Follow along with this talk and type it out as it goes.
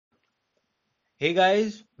Hey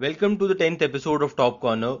guys, welcome to the 10th episode of Top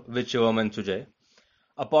Corner with Shivam and Sujay,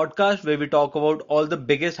 a podcast where we talk about all the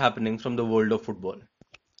biggest happenings from the world of football.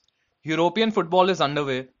 European football is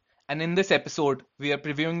underway, and in this episode, we are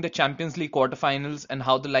previewing the Champions League quarterfinals and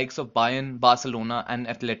how the likes of Bayern, Barcelona, and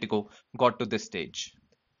Atletico got to this stage.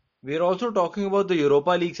 We are also talking about the Europa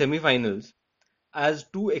League semi-finals as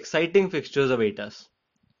two exciting fixtures await us.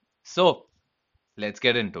 So, let's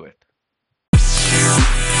get into it.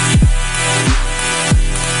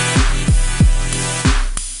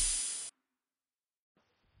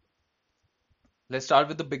 Let's start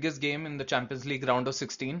with the biggest game in the Champions League round of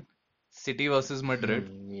 16, City versus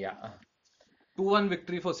Madrid. Yeah. 2-1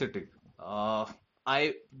 victory for City.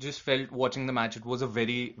 I just felt watching the match, it was a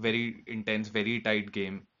very, very intense, very tight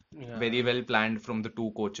game. Very Yeah. well planned from the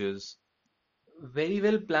two coaches. Very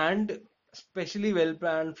well planned, especially well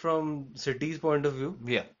planned from City's point of view.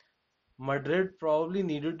 Yeah, Madrid probably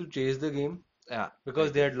needed to chase the game yeah, I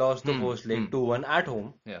because they agree. had lost the Hmm, first hmm, leg 2-1 at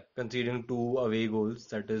home, yeah. conceding two away goals.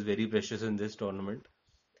 That is very precious in this tournament.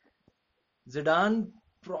 Zidane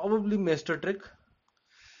probably missed a trick.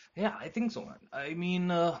 Yeah, I think so, man. I mean,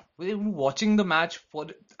 watching the match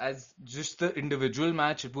as just the individual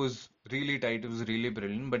match, it was really tight. It was really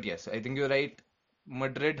brilliant. But yes, I think you're right.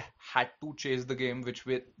 Madrid had to chase the game,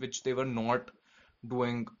 which they were not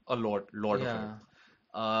doing a lot of it.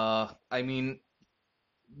 Yeah, I mean,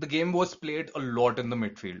 the game was played a lot in the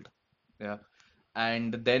midfield. Yeah,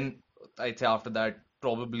 and then I'd say after that,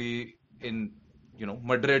 probably in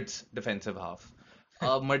Madrid's defensive half.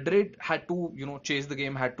 Madrid had to chase the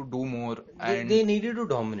game, had to do more, they and needed to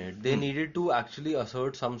dominate. They hmm, needed to actually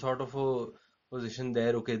assert some sort of a position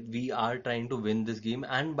there. Okay, we are trying to win this game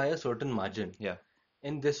and by a certain margin. yeah,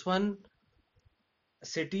 In this one,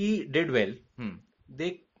 City did well. hmm,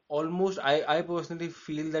 They almost, I personally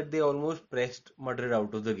feel that they almost pressed Madrid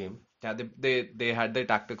out of the game. yeah, they had their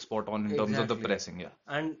tactics spot on in terms of the Exactly. pressing, yeah,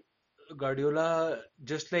 And Guardiola,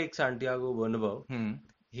 just like Santiago Bernabeu, hmm,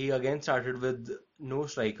 he again started with no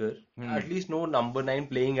striker, hmm, at least no number nine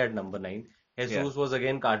playing at number nine. yeah, Jesus was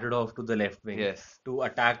again carted off to the left wing yes, to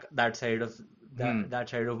attack that side of hmm, that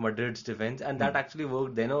side of Madrid's defense, and that hmm, actually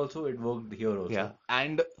worked then also. It worked here yeah, also.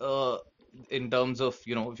 and in terms of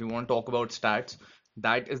if you want to talk about stats,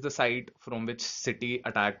 that is the side from which City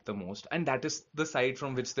attacked the most, and that is the side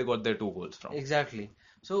from which they got their two goals from. Exactly.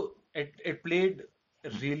 So it played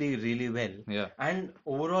really well. Yeah. And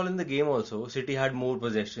overall in the game also, City had more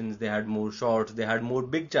possessions, they had more shots, they had more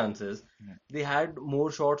big chances, they had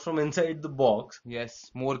more shots from inside the box. Yes,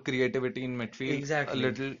 more creativity in midfield, a Exactly.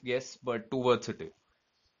 little, yes, but towards City.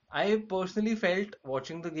 I personally felt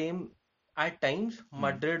watching the game at times Hmm.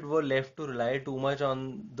 Madrid were left to rely too much on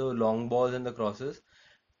the long balls and the crosses.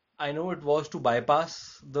 I know it was to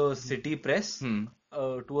bypass the City press Hmm.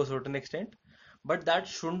 to a certain extent, but that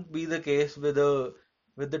shouldn't be the case with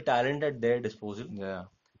the talent at their disposal. Yeah.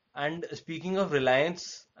 And speaking of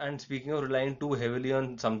reliance, and speaking of relying too heavily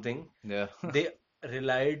on something, Yeah. they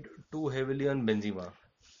relied too heavily on Benzema.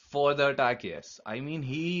 For the attack, yes. I mean,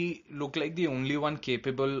 he looked like the only one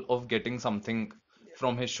capable of getting something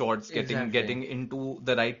from his shots, getting Exactly. getting into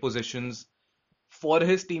the right positions for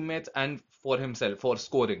his teammates and for himself for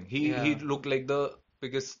scoring. He Yeah. looked like the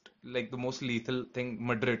biggest, like the most lethal thing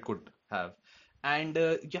Madrid could have. And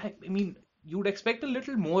yeah, I mean, you'd expect a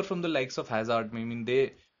little more from the likes of Hazard. I mean,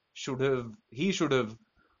 he should have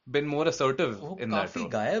been more assertive वो in that काफी role.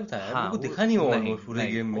 गायब था यार, मेरे हाँ को वो दिखा नहीं वो नहीं ऑलमोस्ट पूरे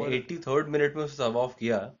नहीं गेम में और 83rd मिनट में उसने सब ऑफ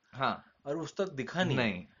किया हाँ और उस तक दिखा नहीं.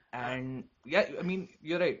 नहीं and yeah, I mean,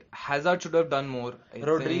 you're right. Hazard should have done more. I think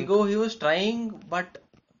Rodrigo, he was trying, but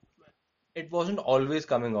it wasn't always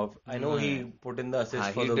coming off. I know he no. put in the assist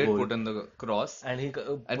हाँ, for he the did goal, put in the cross, and he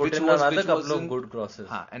and put in another which couple of wasn't good crosses.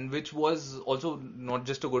 and which was also not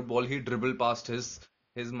just a good ball. He dribbled past his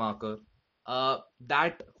marker.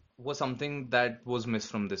 That was something that was missed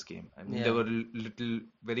from this game. I mean, there Yeah. were little,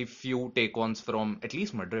 very few take-ons from at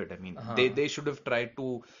least Madrid. I mean, Uh-huh. they should have tried to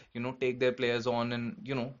take their players on and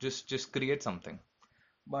just create something.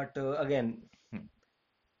 But again, Hmm.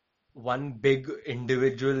 one big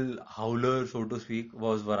individual howler, so to speak,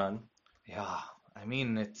 was Varane. Yeah, I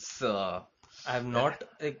mean it's I have yeah, not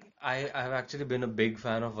like I have actually been a big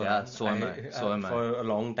fan of yeah. Varane. So am I. So am I. For a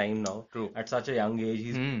long time now. True. At such a young age,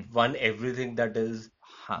 he's Hmm. won everything that is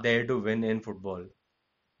Huh. there to win in football.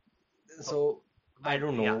 So I But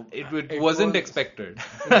don't yeah, know. it It wasn't was expected.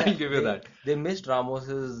 I'll exactly give you that. they missed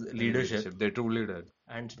Ramos's leadership, Leadership, they truly did.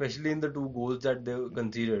 and especially in the two goals that they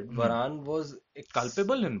conceded, Hmm. Varane was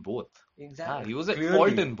Culpable in both. Yeah, exact he was at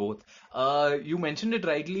fault clearly. in both. You mentioned it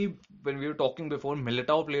rightly when we were talking before.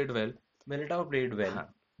 Militao played well. Militao played well. Huh.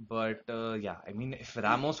 But yeah, I mean, if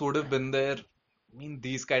Ramos would have been there, I mean,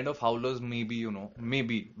 these kind of howlers, maybe,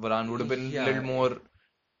 maybe Varane would have been a little Yeah, more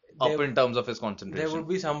up there in terms of his there concentration. would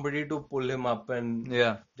be somebody to pull him up and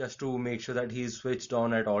Yeah. just to make sure that he's switched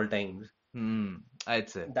on at all times. I'd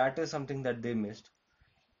say. That is something that they missed.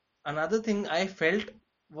 Another thing I felt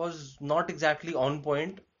was not exactly on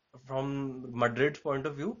point from Madrid's point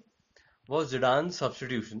of view was Zidane's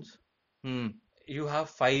substitutions. Hmm. You have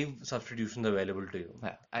five substitutions available to you.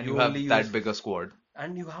 Yeah. And you You only have that use, bigger squad.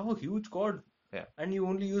 and you have a huge squad, Yeah. and you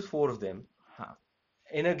only use four of them Huh.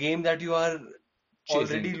 in a game that you are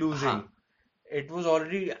already Chasing. losing. It was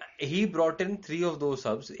already, he brought in three of those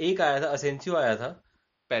subs. एक आया था, Asensio आया था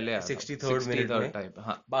पहले आया था 63rd minute 63rd में. Type.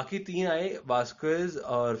 हाँ. बाकी तीन आए, वास्क्वेज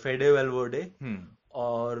और फेडे वेलवर्डे Hmm.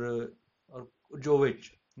 और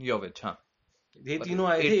जोविच. Jovic, हाँ. ये But तीनों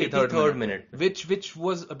आए थे 83rd 83rd minute, minute. which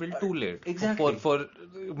was a bit too late Exactly. for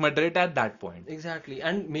Madrid at that point. Exactly.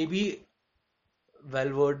 And maybe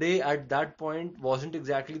Valverde at that point wasn't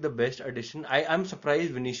exactly the best addition. I'm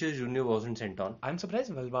surprised Vinicius Junior wasn't sent on. I'm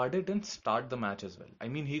surprised Valverde didn't start the match as well. I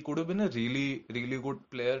mean, he could have been a really, really good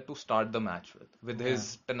player to start the match with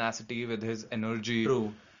his tenacity, with his energy.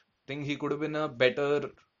 True. I think he could have been a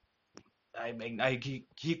better. I mean,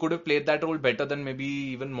 he could have played that role better than maybe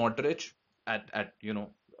even Modric at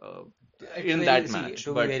It's in very, that see, match.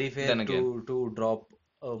 to be But very fair, then again, to drop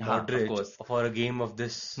of Modric course, for a game of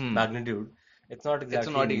this Hmm. magnitude, it's not it's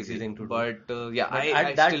exactly not an easy easy. thing to do. But yeah, But I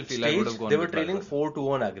at that still feel I would stage, have gone they were with trailing Valverde. 4-2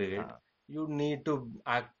 on aggregate. हाँ. You need to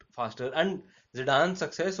act faster. And Zidane's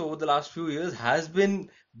success over the last few years has been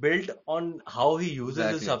built on how he uses his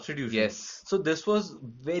Exactly. substitution. Yes. So this was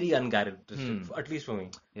very uncharacteristic, Hmm. at least for me.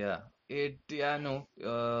 Yeah. No,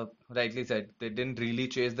 rightly said. They didn't really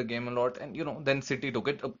chase the game a lot, and then City took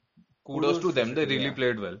it. Kudos to Kudos to them. They City, really yeah.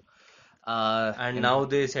 played well. And In now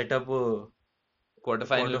they set up a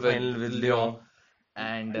quarterfinal quarterfinal with Lyon.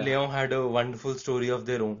 and Lyon had a wonderful story of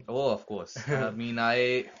their own. oh, of course. I mean,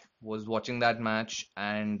 I was watching that match,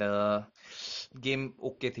 and game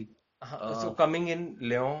okay thi. So coming in,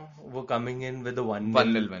 Lyon were coming in with a 1-0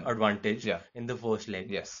 1-0 win. advantage Yeah. in the first leg.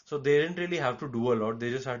 Yes, So they didn't really have to do a lot. They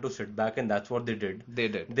just had to sit back, and that's what they did. they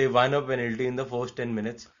did, They won a penalty in the first 10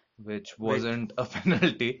 minutes. which wasn't a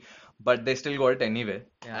penalty, but they still got it anyway.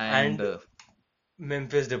 Yeah. And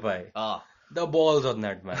Memphis Depay, Ah, the balls on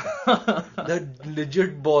that man. The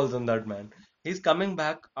legit balls on that man. He's coming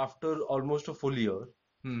back after almost a full year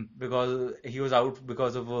because he was out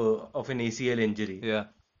because of an ACL injury. yeah.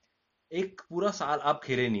 एक पूरा साल आप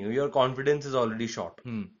खेले नहीं हो. Your confidence is already shot.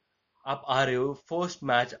 आप आ रहे हो first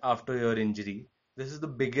match after your injury. This is the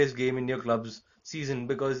biggest game in your club's season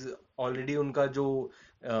because already उनका जो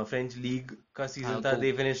French league का season हाँ, था, तो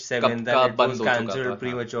they finished कब 7th का and it बंद was हो चुका था, cancelled हाँ.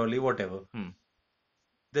 prematurely, whatever. Hmm.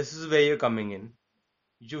 This is where you're coming in.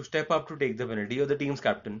 You step up to take the penalty. You're the team's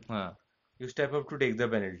captain. हाँ. You step up to take the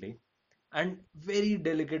penalty. And very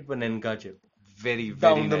delicate Panenka chip. Very,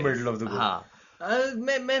 Down very the nice. middle of the goal. हाँ.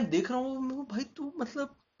 मैं देख रहा हूँ भाई तू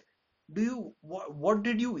मतलब what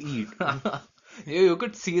did you eat? You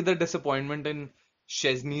could see the disappointment in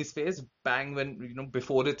Chesney's face bang when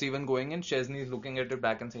before it's even going in. Chesney's looking at it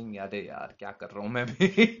back and saying यार यार क्या कर रहा हूँ मैं भी.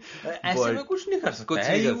 ऐसे में कुछ नहीं कर सकता कुछ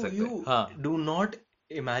है. नहीं कर सकते. You हाँ. do not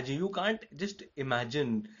imagine. You can't just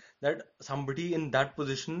imagine that somebody in that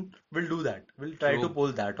position will do that. Will try True. to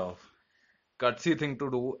pull that off. Gutsy thing to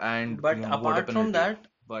do, and But what a apart from penalty. that,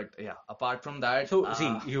 But yeah, apart from that, so see,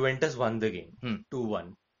 Juventus won the game Hmm.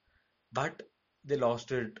 2-1, but they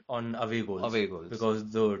lost it on away goals. Away goals. Because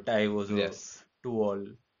the tie was Yes. 2-2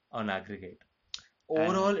 on aggregate.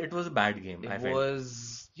 Overall, it was a bad game, I It felt.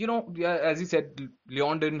 was, yeah, as you said,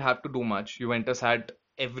 Lyon didn't have to do much. Juventus had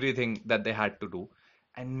everything that they had to do.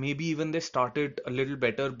 And maybe even they started a little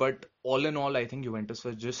better, but all in all, I think Juventus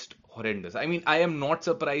was just horrendous. I mean, I am not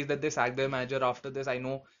surprised that they sacked their manager after this. I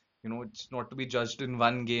know, it's not to be judged in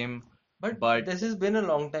one game, But this has been a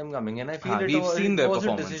long time coming, and I feel we've seen their was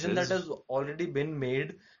a decision that performances. has already been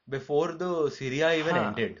made before the Serie A even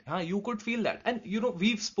ended. You could feel that. And,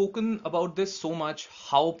 we've spoken about this so much,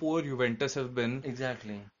 how poor Juventus have been.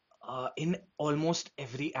 Exactly. In almost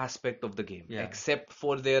every aspect of the game, Yeah. except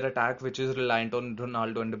for their attack, which is reliant on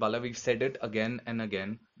Ronaldo and Dybala. We've said it again and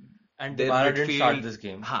again. And Their Dybala didn't start midfield- this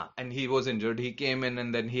game. And he was injured. He came in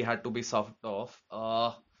and then he had to be subbed off.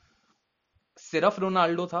 सिर्फ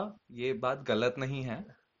Ronaldo था, ये बात गलत नहीं है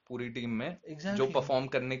पूरी team में, जो Exactly. परफॉर्म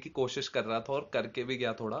करने की कोशिश कर रहा था और करके भी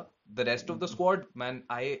गया थोड़ा. The rest of the squad, man,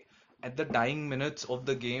 at the dying minutes of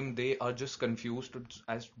the game, they are just confused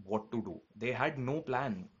as what to do. They had no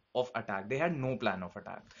plan of attack. They had no plan of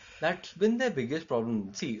attack. That's been their biggest problem.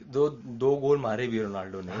 See, दो गोल मारे भी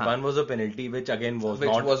Ronaldo ने. हाँ. One was a penalty, which again was Which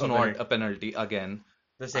not was a not penalty. a penalty again.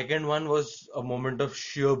 The second one was a moment of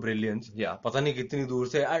sheer brilliance. Yeah. पता नहीं कितनी दूर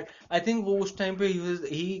से. I think वो उस time पे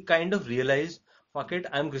he kind of realized, fuck it,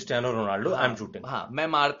 I'm Cristiano Ronaldo, I'm shooting. हाँ, मैं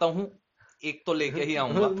मारता हूँ, एक तो लेके ही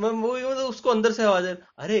आऊंगा. वो मतलब उसको अंदर से आवाज है,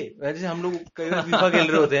 अरे जैसे हम लोग कई बार फीफा खेल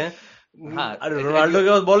रहे होते हैं, हाँ, अरे रोनाल्डो के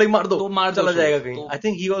पास बॉल ही मार दो, तो मार दो चला शो, जाएगा कहीं. तो I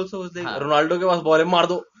think he also was like, हाँ. रोनाल्डो के पास बॉल है, मार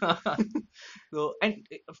दो. So,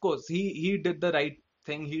 and of course, he did the right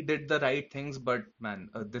thing. He did the right things, but man,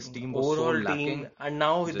 this team was so Overall lacking. team, and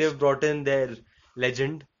now Just- they've brought in their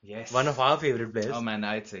legend, Yes. one of our favorite players. Oh man,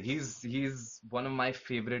 I'd say he's one of my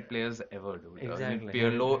favorite players ever, dude. I mean, Exactly.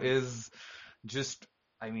 Pirlo is just,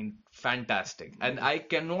 I mean, fantastic, and I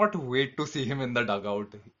cannot wait to see him in the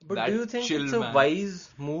dugout. But That do you think chill it's a man. wise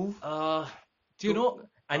move? Do you know?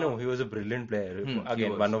 I know he was a brilliant player, he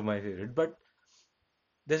again, was. one of my favorite, but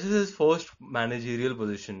this is his first managerial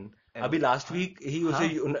position. Ever. अभी last week he was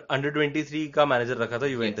under 23 का manager रखा था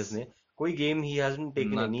Juventus ने. कोई game he hasn't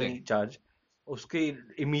taken any Nothing. charge. उसके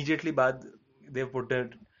immediately बाद they put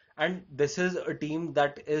it, and this is a team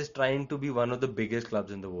that is trying to be one of the biggest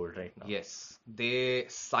clubs in the world right now. Yes, they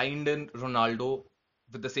signed in Ronaldo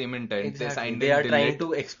with the same intent. They Exactly. signed They in are trying Dillit.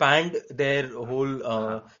 to expand their whole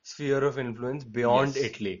sphere of influence beyond Yes.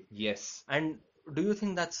 Italy. Yes. And do you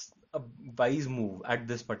think that's a wise move at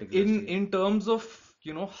this particular In stage? in terms of,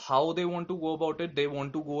 how they want to go about it, they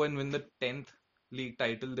want to go and win the 10th league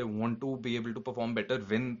title. They want to be able to perform better,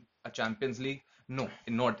 win a Champions League. No,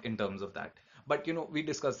 not in terms of that. But we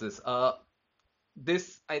discussed this.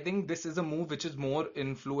 I think this is a move which is more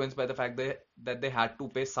influenced by the fact that they had to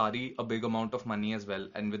pay Sari a big amount of money as well,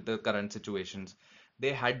 and with the current situations,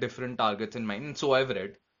 they had different targets in mind, and so I've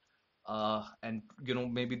read. And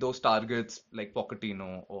maybe those targets like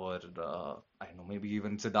Pochettino or I don't know, maybe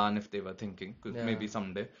even Zidane if they were thinking, because Yeah. maybe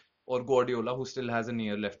someday, or Guardiola who still has a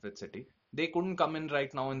year left with City, they couldn't come in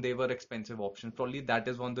right now and they were expensive options. Probably that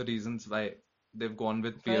is one of the reasons why they've gone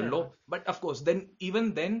with Fair Pirlo. enough. But of course,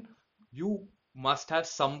 even then, you must have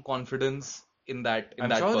some confidence in that I'm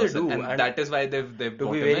that sure they person, do, and and that is why they've To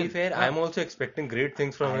brought be him very in. fair, Huh. I'm also expecting great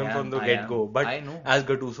things from him from the I get-go. am. But I know. as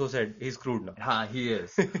Gattuso said, he's screwed now. He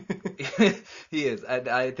is. He is. And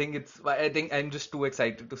I think I'm just too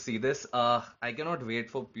excited to see this. I cannot wait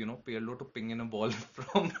for, Pirlo to ping in a ball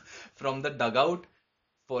from the dugout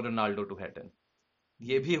for Ronaldo to head in.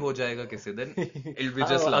 ये भी हो जाएगा किसी दिन. It'll be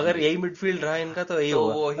just अगर lovely. यही midfield रहा इनका तो यही तो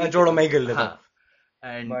होगा. वो ही छोड़ो मैं ही खेल लेता हूँ. हाँ.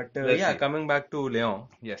 And But let's yeah, see. coming back to Leon,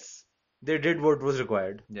 Yes. they did what was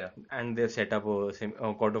required, Yeah. and they've set up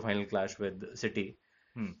a quarter-final clash with City.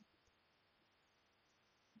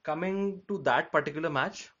 Coming to that particular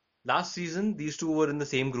match, last season these two were in the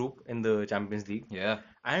same group in the Champions League, Yeah.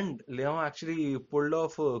 and Leon actually pulled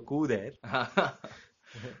off a coup there.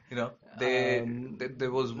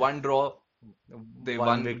 There was one draw. They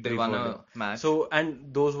won victory a for them. match. So,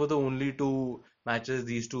 and those were the only two matches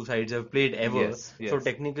these two sides have played ever. Yes, So yes.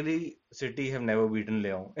 technically, City have never beaten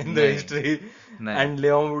Leon in Nahin. the history, Nahin. and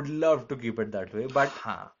Leon would love to keep it that way. But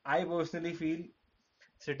Huh. I personally feel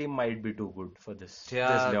City might be too good for this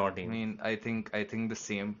Yeah, Leon team. I mean, I think the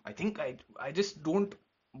same. I think I just don't.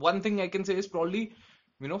 One thing I can say is probably,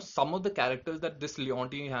 some of the characters that this Leon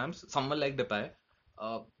team has, someone like Depay,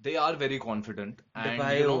 they are very confident. And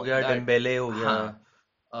Depay हो गया, that, Dembele हो गया.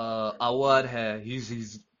 हाँ, Aouar है,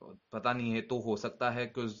 he's पता नहीं है तो हो सकता है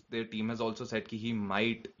because their team has also said कि he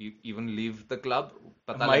might even leave the club.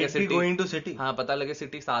 पता लगे Might be City, going to City. हाँ, पता लगे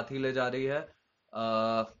City साथ ही ले जा रही है.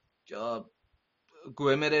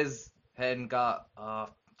 Guimarães है इनका.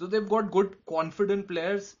 So they've got good confident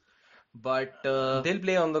players, but They'll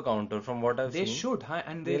play on the counter from what I've they seen. should,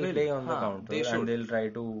 and they They'll will. play on the हाँ, counter they and should. they'll try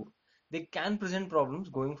to. They can present problems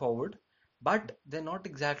going forward, but they're not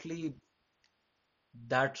exactly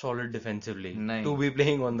that solid defensively नहीं. to be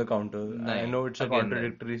playing on the counter. I नहीं. know it's a Again,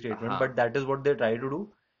 contradictory statement, हाँ. but that is what they try to do,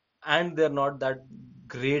 and they're not that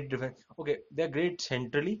great defense. Okay, they're great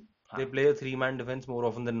centrally. They play a three-man defense more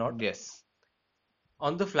often than not. Yes,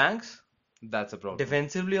 On the flanks, that's a problem.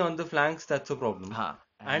 defensively on the flanks, that's a problem. हाँ.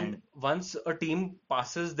 And once a team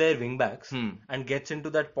passes their wing backs and gets into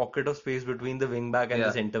that pocket of space between the wing back and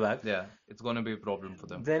the centre back, yeah, it's gonna be a problem for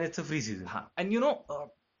them. then it's a free season. हाँ. And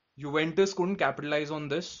Juventus couldn't capitalize on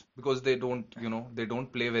this because they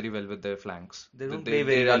don't play very well with their flanks. They don't play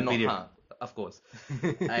very well, period. हाँ, of course.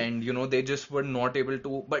 And they just were not able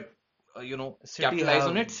to, but capitalize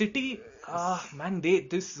on it. City, man,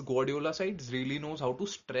 this Guardiola side really knows how to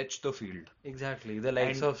stretch the field. Exactly. The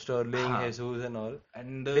likes And- of Sterling, हाँ. Jesus and all.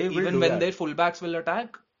 And They will even do when that. their fullbacks will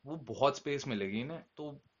attack, वो बहुत space मिलेगी ना. तो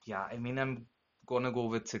yeah, I mean, I'm gonna go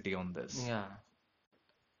with City on this. Yeah.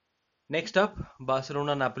 Next up,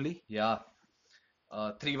 Barcelona Napoli. Yeah.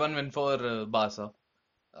 3-1 win for Barca.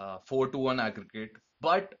 4-2 on aggregate.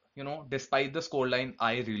 But, despite the scoreline,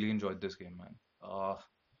 I really enjoyed this game, man.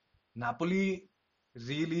 Napoli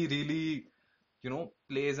really, really,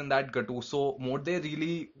 plays in that Gattuso mode. They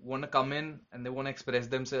really want to come in and they want to express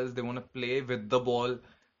themselves. They want to play with the ball.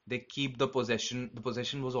 They keep the possession. The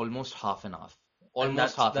possession was almost half and half. And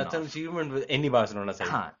Almost half and that's an half. achievement with any Barcelona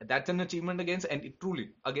side. That's an achievement truly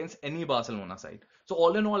against any Barcelona side. So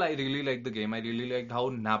all in all, I really liked the game. I really liked how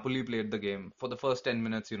Napoli played the game for the first 10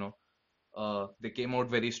 minutes. They came out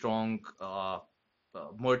very strong.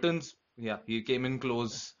 Mertens, yeah, he came in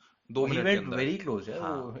close. 2 He minute के went अंदर. very close, yeah.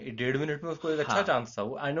 हाँ, वो 1.5 minute में उसको एक अच्छा हाँ, chance था.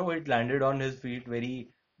 I know it landed on his feet very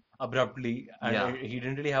abruptly, and yeah. he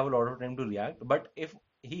didn't really have a lot of time to react. But if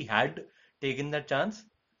he had taken that chance,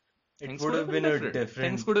 it Things would could have have been been a different. different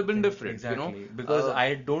Things could have been thing. different, Exactly.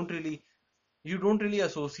 Because you don't really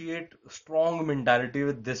associate strong mentality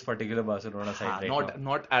with this particular Barcelona side right now.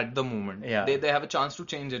 Not at the moment. Yeah, They have a chance to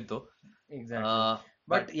change it though. exactly. Uh,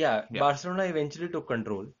 But but yeah, yeah, Barcelona eventually took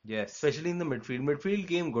control, yes. especially in the midfield. Midfield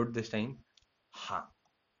came good this time. हाँ,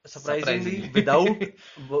 Surprisingly, surprisingly.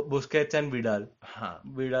 without Busquets and Vidal. हाँ,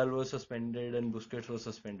 Vidal was suspended and Busquets was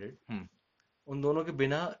suspended. hmm. उन दोनों के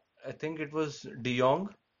बिना, I think it was De Jong,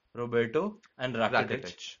 Roberto, and Rakitic,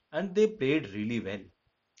 Rakitic. and they played really well.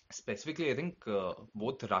 Specifically, I think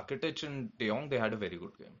both Rakitic and De Jong, they had a very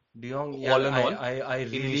good game. De Jong, All in all, I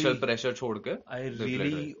initial really, pressure छोड़ के I they played well.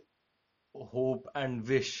 really hope and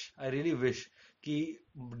wish, I really wish कि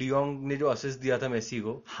De Jong ने जो assist दिया था Messi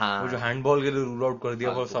को, वो जो हाँ, हैंडबॉल के लिए रूल आउट कर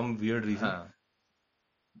दिया for फालतू. some weird reason. हाँ,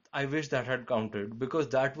 I wish that had counted because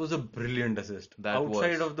that was a brilliant assist. that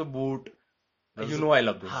Outside was. of the boot, That you was know I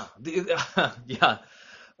love this. yeah.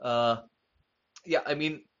 Uh, yeah, I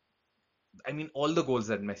mean all the goals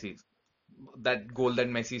that that goal that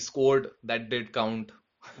Messi scored, that did count.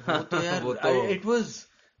 वो तो यार, वो तो it was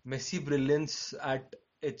Messi brilliance at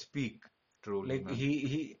its peak. truly, Like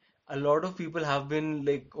man. a lot of people have been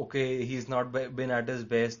like, okay, he's not been at his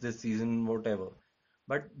best this season, whatever.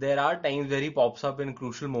 But there are times where he pops up in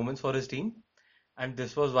crucial moments for his team, and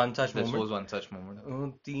this was one such This moment. was one such moment.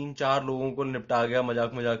 3-4 लोगों को निपटा गया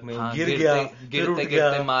मजाक मजाक में, हाँ, गिर गया, फिर उठ गिरते गया,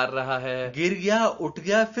 गिरते मार रहा है. गिर गया, उठ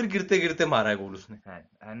गया, फिर गिरते गिरते मारा है गोल उसने.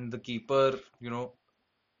 And the keeper,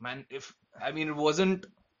 man, it wasn't.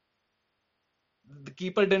 The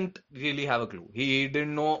keeper didn't really have a clue. He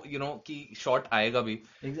didn't know, कि shot आएगा भी.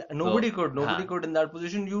 Nobody So, could हाँ, could in that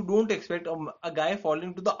position. You don't expect a guy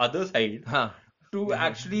falling to the other side हाँ, to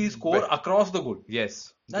actually score across the goal.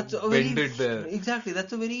 yes, That's a bend very it there. exactly.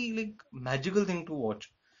 That's a very like magical thing to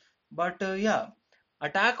watch. But yeah,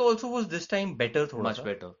 attack also was this time better, thoda Much sa.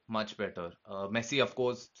 better, much better. Messi, of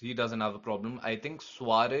course, he doesn't have a problem. I think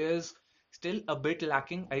Suarez still a bit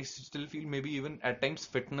lacking. I still feel maybe even at times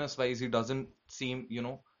fitness-wise, he doesn't seem,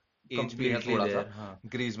 age भी है Completely थोड़ा there. सा. हाँ.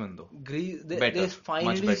 Griezmann though, They better, much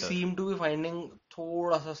finally better. seem to be finding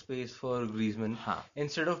thoda sa space for Griezmann. हाँ.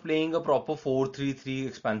 Instead of playing a proper 4-3-3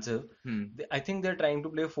 expansive, Hmm. I think they're trying to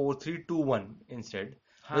play 4-3-2-1 instead.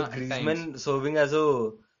 हाँ, With at Griezmann serving as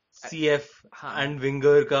a CF हाँ. and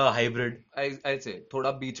winger का hybrid. I'd say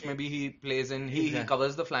थोड़ा बीच में भी he plays in. He Exactly.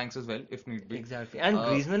 covers the flanks as well if need be. Exactly. And Uh,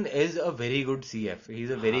 Griezmann is a very good CF. He's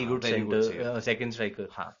a very हाँ, good very good center, CF. second striker.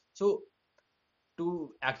 हाँ. So to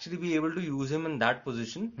actually be able to use him in that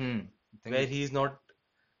position Think where he's not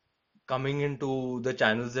coming into the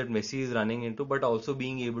channels that Messi is running into, but also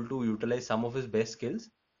being able to utilize some of his best skills,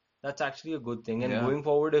 that's actually a good thing. And Yeah. going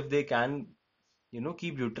forward, if they can,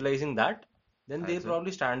 keep utilizing that, then they'll I'd say.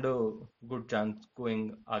 probably stand a good chance going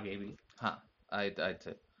आगे भी. हाँ, I'd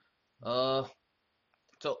say.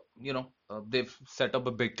 So they've set up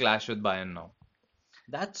a big clash with Bayern now.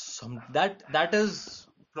 That is.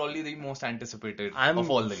 Probably the most anticipated I'm of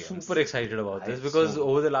all the games. super excited about this I'm because so-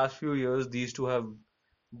 over the last few years, these two have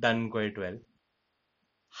done quite well.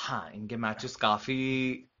 हाँ, इनके matches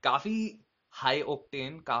काफी high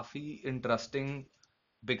octane, काफी interesting,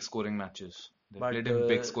 big scoring matches. They But played in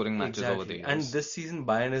big scoring matches over the exactly. years. And this season,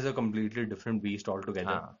 Bayern is a completely different beast altogether.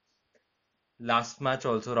 हाँ, Last match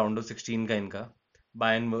also round of 16 का इनका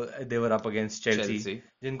Bayern they were up against Chelsea, Chelsea.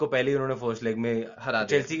 जिनको पहले ही उन्होंने first leg में हरा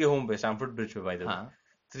दिया. Chelsea के होम पे स्टैमफोर्ड ब्रिज पे by the way हाँ,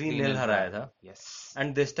 3-0 हराया था. Yes.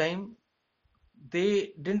 And this time they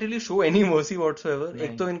didn't really show any mercy whatsoever. नहीं.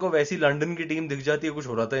 एक तो इनको वैसी लंदन की टीम दिख जाती है, कुछ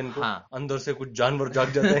हो रहा था इनको, हाँ. अंदर से कुछ जानवर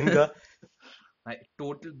जाग जाता है इनका.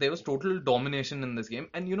 There was total domination in this game,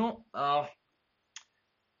 and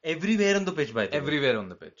Everywhere on the pitch, by the way. everywhere on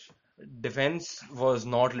the pitch. Defense was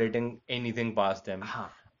not letting anything past them. हाँ,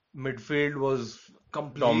 Midfield was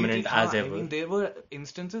Completely, dominant as I ever. mean, there were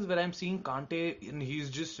instances where I'm seeing Kante and he's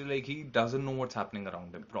just like he doesn't know what's happening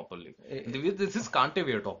around him properly. And this is Kante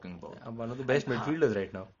we are talking about, One of the and best midfielders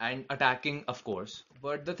right now. and attacking, of course.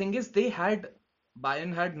 But the thing is,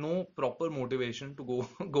 Bayern had no proper motivation to go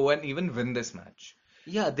go and even win this match.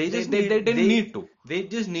 Yeah, They didn't need to. they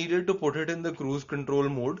just needed to put it in the cruise control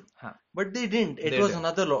mode, Huh. but they didn't. It They was didn't.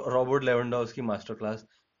 another Robert Lewandowski masterclass.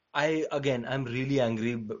 I'm really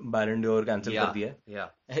angry. Ballon d'Or cancel कर Yeah, दिया. yeah.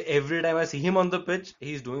 Every time I see him on the pitch,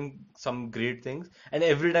 he's doing some great things, and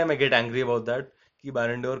every time I get angry about that कि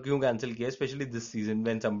Ballon d'Or क्यों cancel किया, especially this season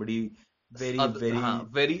when somebody very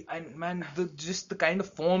Very, and man, the just the kind of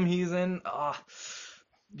form he's in.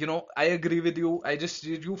 I agree with you. I just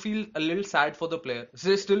you feel a little sad for the player.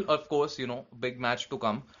 Still, of course, big match to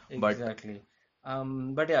come. But exactly.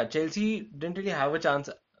 But yeah, Chelsea didn't really have a chance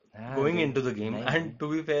going they into the game, नहीं and to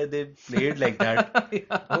be fair, they played like that.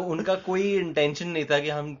 yeah. उनका कोई intention नहीं था कि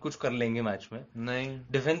हम कुछ कर लेंगे मैच में. नहीं.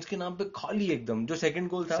 डिफेंस के नाम पे खाली एकदम. जो सेकंड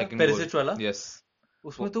गोल था Second goal. पेरिसिच वाला, Yes.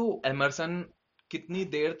 उसमें वो तो एमरसन कितनी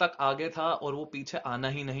देर तक आगे था और वो पीछे आना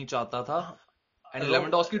ही नहीं चाहता था. And row-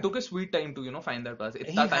 Lewandowski took a sweet time to, find that pass.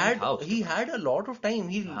 इतना time था उसके he pass. had a lot of time.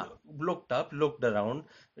 He हाँ. looked up, looked around,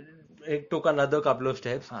 it took another couple of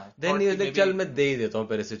steps. हाँ. Then Thought he कि was like, maybe- चल मैं दे ही देता हूँ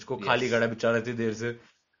पेरिसिच को. खाली Yes. खड़ा बेचारा इतनी देर से.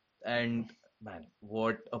 And man,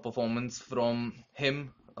 what a performance from him.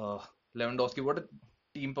 Lewandowski, what a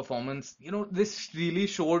team performance. This really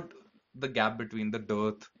showed the gap between the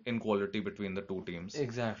dearth in quality between the two teams.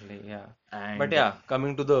 Exactly, yeah. And But yeah,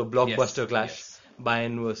 coming to the blockbuster Yes, clash, yes.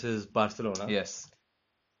 Bayern versus Barcelona. Yes.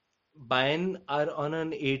 Bayern are on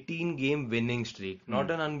an 18 game winning streak,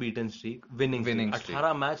 not an unbeaten streak, winning Winning streak. streak.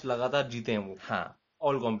 18 match लगातार जीते हैं वो. हाँ.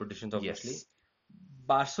 All competitions obviously. Yes.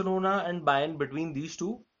 Barcelona and Bayern, between these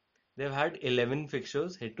two, they've had 11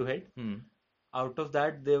 fixtures head to head. Hmm. Out of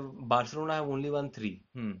that, Barcelona have only won 3.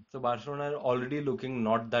 Hmm. So Barcelona are already looking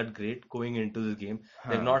not that great going into this game.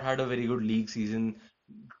 They've हाँ. not had a very good league season.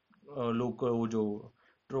 लोग वो जो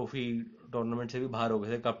trophy tournament से भी बाहर हो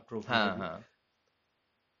गए थे, कप ट्रॉफी हाँ, से भी. हाँ.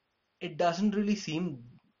 It doesn't really seem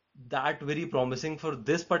that very promising for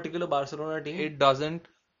this particular Barcelona team. It doesn't.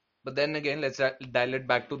 But then again, let's dial it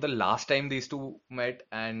back to the last time these two met,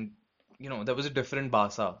 and there was a different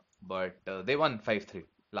Barca, but they won 5-3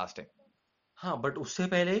 last time. हाँ, but उससे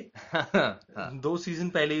पहले हाँ. 2 season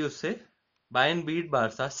पहले ही उससे Bayern beat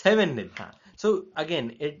Barca 7-0. हाँ. So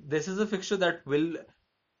again, this is a fixture that will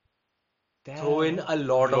throw in a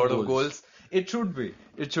lot of goals. It should be.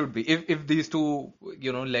 It should be. If these two,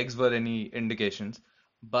 legs were any indications.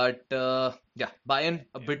 But yeah, Bayern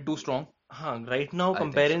a bit too strong. Right now, I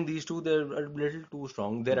think comparing these two, they're a little too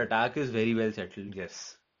strong. Their attack is very well settled.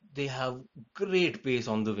 Yes. They have great pace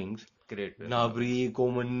on the wings. Great. Gnabry,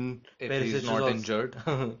 Coman, If Perisic he's is not also, injured.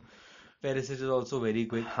 Perisic is also very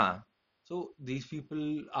quick. Huh. So these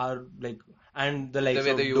people are like, and the The likes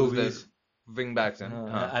way of they use Davies, their wing backs and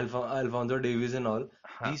Alfonso Davies and all,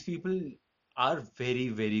 Huh. these people are very,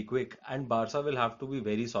 very quick, and Barca will have to be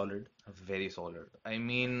very solid. very solid. I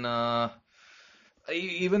mean,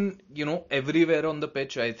 even everywhere on the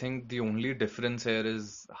pitch, I think the only difference here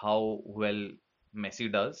is how well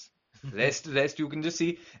Messi does. Rest, you can just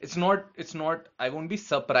see. It's not. I won't be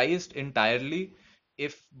surprised entirely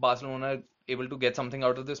if Barcelona are able to get something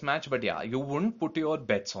out of this match. But yeah, you wouldn't put your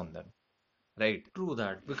bets on them, right? True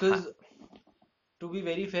that, because to be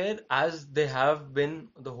very fair, as they have been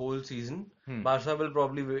the whole season, Barca will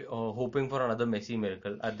probably be hoping for another Messi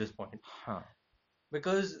miracle at this point. Huh.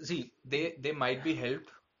 Because see, They might be helped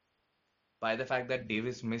by the fact that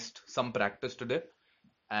Davis missed some practice today,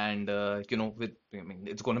 and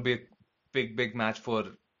it's going to be a big match for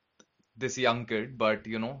this young kid, but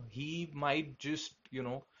he might just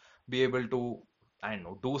be able to, I don't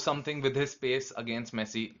know, do something with his pace against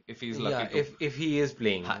Messi if he's lucky to. if he is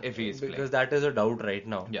playing, If he is because playing. that is a doubt right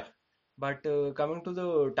now. Yeah. But coming to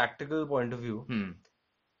the tactical point of view, Hmm.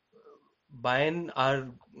 Bayern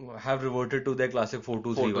have reverted to their classic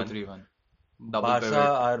 4-2-3-1. 4-2-3-1. Double Barca pivot.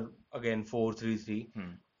 are again 4-3-3.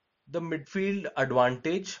 Hmm. The midfield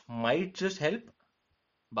advantage might just help.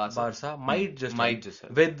 Barca might just help.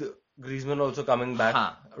 With Griezmann also coming back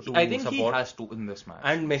to I think he support. has to in this match.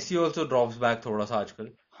 And Messi also drops back थोड़ा सा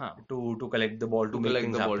आजकल Huh. to collect the ball to make collect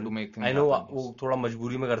things the ball happen. to make things I know happen, वो yes. थोड़ा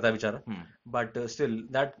मजबूरी में करता है बेचारा. Hmm. But still,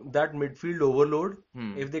 that midfield overload, Hmm.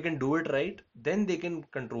 if they can do it right, then they can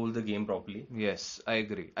control the game properly. Yes, I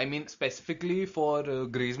agree. I mean, specifically for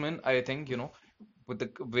Griezmann, I think, with the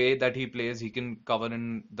way that he plays, he can cover in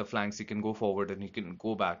the flanks, he can go forward and he can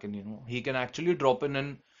go back and, he can actually drop in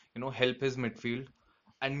and, help his midfield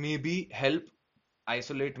and maybe help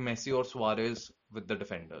isolate Messi or Suarez with the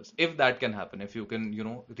defenders. If that can happen, if you can,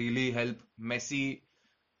 really help Messi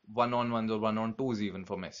one-on-ones or one-on-twos even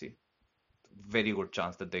for Messi, very good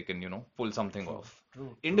chance that they can, pull something off.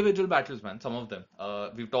 True. Individual battles, man, some of them.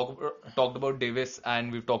 We've talked about Davis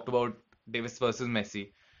and we've talked about Davis versus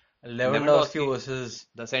Messi. Lewandowski versus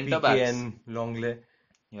the center PK backs. and Longley.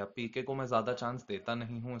 या पीके को मैं ज्यादा chance देता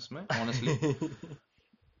नहीं हूँ इसमें honestly.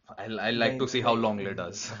 I like to see how Longley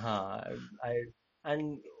does.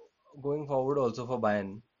 And going forward also for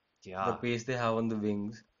Bayern, the Yeah, pace they have on the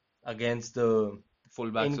wings against the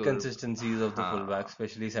fullbacks inconsistencies of the fullbacks,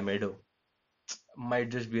 especially Semedo, might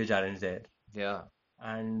just be a challenge there. yeah.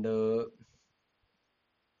 And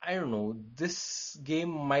I don't know, this game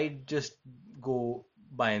might just go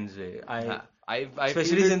Bayern's way. I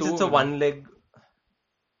Especially feel it since too, it's a one leg.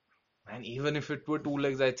 and even if it were two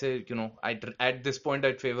legs, I'd say, at this point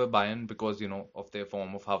I'd favor Bayern because, of their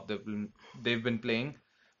form of how they've been playing.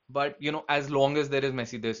 But, as long as there is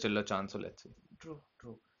Messi, there's still a chance. So let's see. True.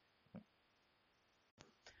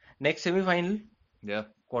 Next semi-final, Yeah.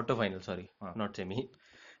 quarter-final, sorry, Huh. not semi.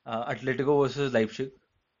 Atletico versus Leipzig.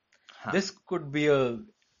 Huh. This could be a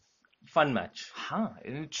fun match.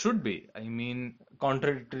 And it should be. I mean,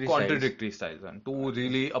 Contradictory styles. styles, and two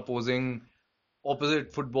really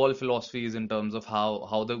opposite football philosophies in terms of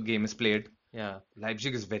how the game is played. Yeah.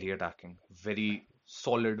 Leipzig is very attacking, very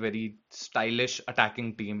solid, very stylish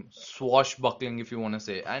attacking team, swashbuckling if you want to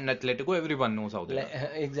say. And Atletico, everyone knows how they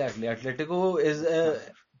are. Exactly. Atletico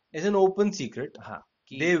is an open secret. हाँ,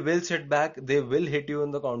 They will sit back, they will hit you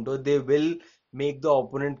in the counter, they will make the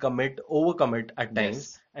opponent overcommit at times,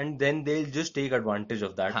 Yes. and then they'll just take advantage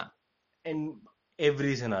of that हाँ, in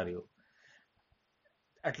every scenario.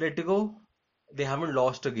 Atletico, they haven't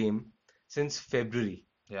lost a game since February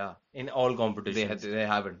yeah, in all competitions. they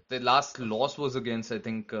haven't. The last loss was against, I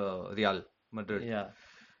think, Real Madrid. Yeah.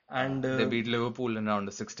 And They beat Liverpool in round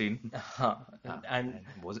of 16. and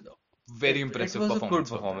It was very impressive it was a good performance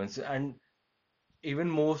from them. performance, and even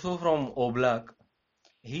more so from Oblak.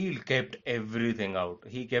 He kept everything out.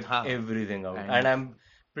 He kept हाँ, everything out, and and I'm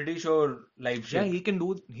pretty sure yeah, Leipzig. he can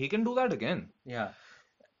do that again. Yeah,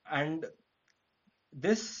 and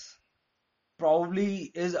this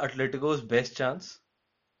probably is Atletico's best chance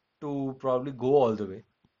to probably go all the way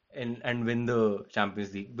and win the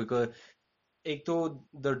Champions League, because ek to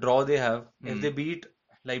the draw they have, if they beat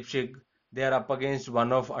Leipzig, they are up against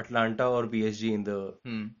one of Atlanta or PSG in the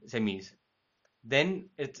semis. Then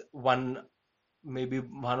it's maybe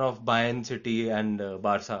one of Bayern City and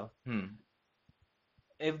Barca.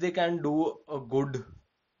 If they can do a good,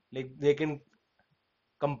 like they can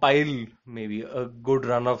compile maybe a good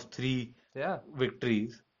run of 3 Yeah,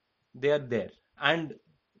 victories, they are there. And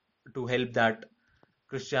to help that,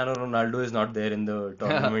 Cristiano Ronaldo is not there in the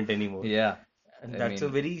tournament anymore. yeah. And I that's a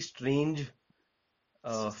mean, very strange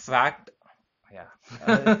fact. yeah.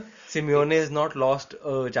 Simeone has not lost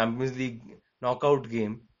a Champions League knockout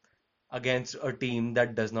game against a team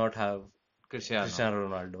that does not have Cristiano. Cristiano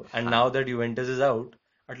Ronaldo. And now that Juventus is out,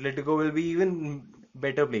 Atletico will be even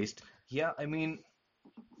better placed. Yeah, I mean,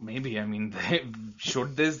 maybe. I mean,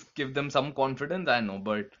 should this give them some confidence? I know,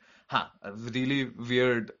 but a really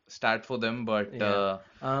weird stat for them. But Yeah.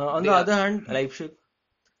 On they the are other hand, Leipzig,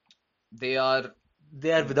 they are.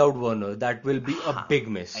 they are without Werner. That will be a big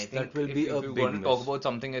miss. I That think will be if a we're big going to talk miss. about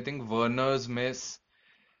something, I think Werner's miss.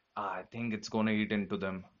 I think it's going to eat into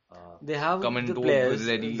them. They have Come the into a players,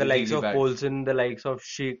 really, the likes really of bad. Poulsen, the likes of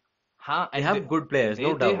Schick. They And have good players,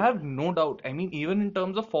 no they doubt. have no doubt. I mean, even in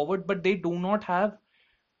terms of forward, but they do not have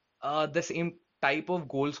the same type of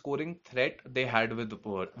goal scoring threat they had with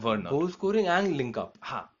Werner. Goal scoring and link up.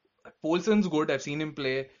 Poulsen's good. I've seen him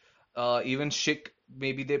play. Even Schick,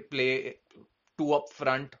 maybe they play two up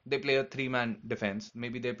front. They play a three-man defense.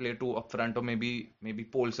 Maybe they play two up front, or maybe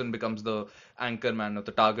Poulsen becomes the anchor man or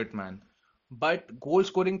the target man. But goal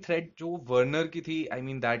scoring threat जो Werner की थी, I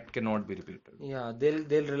mean that cannot be repeated. Yeah,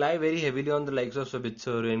 they'll rely very heavily on the likes of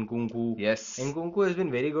Sabitzer and Nkunku. Yes. Nkunku has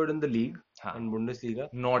been very good in the league, हाँ. in Bundesliga,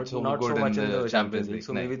 Not but so not good so in much in the the Champions League.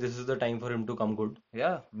 So नहीं. maybe this is the time for him to come good.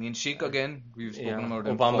 Yeah, I mean Schick again. We've spoken Yeah, about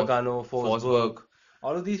him. Upamecano, Forsberg, Forsberg.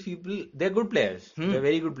 all of these people, they're good players. They're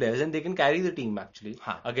very good players, and they can carry the team actually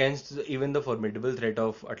against even the formidable threat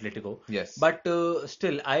of Atletico. Yes. But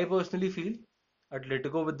still, I personally feel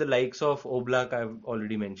Atletico with the likes of Oblak, I've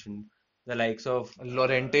already mentioned, the likes of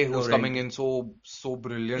Llorente, who's Llorente. coming in so यार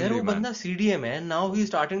brilliantly, वो man. बंदा CDM है. Now he's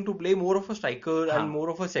starting to play more of a striker and more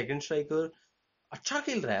of a second striker. अच्छा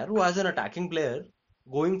खेल रहा है यार वो as an attacking player.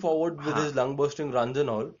 going forward with हाँ his lung bursting runs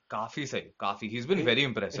and all, काफी सही काफी he's been he very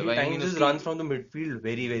impressive. he I mean times his उसकी runs from the midfield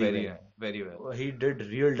very very very well. very well. He did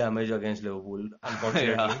real damage against Liverpool,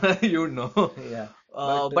 unfortunately. Yeah, you know. Yeah,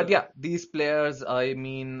 but But yeah, these players, I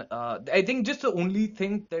mean, I think just the only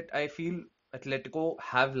thing that I feel Atletico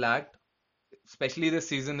have lacked, especially this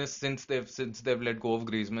season, is since they've let go of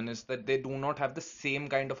Griezmann, is that they do not have the same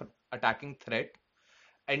kind of attacking threat.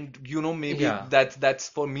 And maybe yeah, that's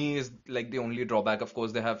for me is like the only drawback. Of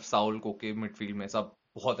course, they have Saul, Koke midfield में सब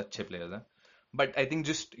बहुत अच्छे players हैं. But I think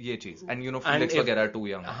just ये चीज and and Felix if वगैरह too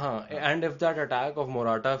young. हाँ and if that attack of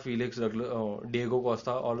Morata, Felix, Diego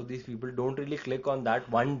Costa, all of these people don't really click on that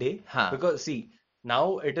one day, हाँ because see,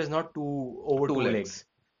 now it is not over two two legs. legs,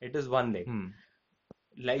 it is one leg. Hmm.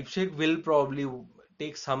 Leipzig will probably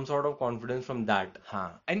take some sort of confidence from that.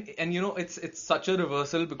 हाँ. And it's such a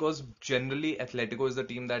reversal because generally Atletico is the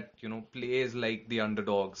team that plays like the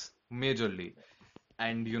underdogs majorly,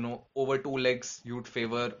 and over two legs you'd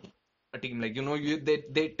favor a team like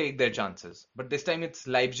they take their chances, but this time it's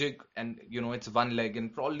Leipzig and it's one leg,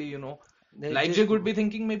 and probably They just Leipzig would be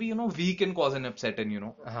thinking maybe we can cause an upset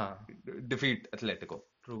and uh, defeat Atletico.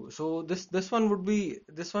 true. So this one would be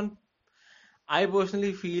this one. I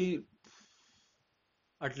personally feel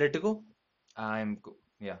Atletico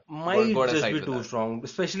Yeah, might got a just side be with too that. strong,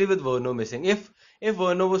 especially with Werner missing. If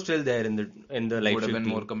Werner was still there in the Would have Leipzig been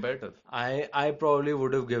more team, competitive. I probably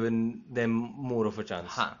would have given them more of a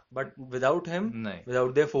chance. हाँ But without him, नहीं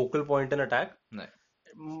without their focal point in attack, नहीं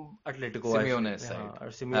Atletico, I feel, Simeone's side,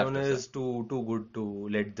 have Simeone to say. is too good to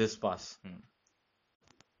let this pass.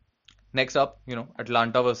 Next up,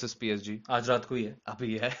 Atlanta versus PSG. आज रात को ही है,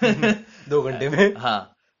 अभी है 2 घंटे में. हाँ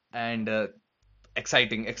and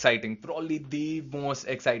exciting probably the most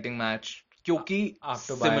exciting match क्योंकि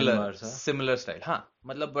After Bayern similar Barca. similar style हाँ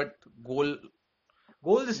मतलब but गोल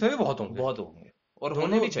गोल इसमें भी बहुत होंगे. बहुत होंगे और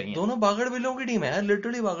होने भी चाहिए. दोनों बागड़ बिल्लों की टीम है यार,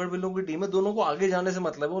 लिटरली बागड़ बिल्लों की टीम है. दोनों को आगे जाने से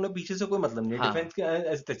मतलब है, उन्हें पीछे से कोई मतलब नहीं है. हाँ डिफेंस की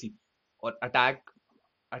ऐसी तैसी. और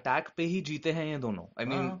अटैक पे ही जीते हैं ये दोनों. I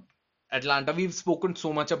mean हाँ. Atlanta, we've spoken so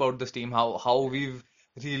much about this team, how we've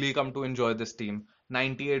really come to enjoy this team.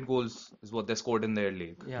 98 goals is what they scored in their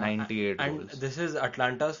league. Yeah, 98 and goals. this is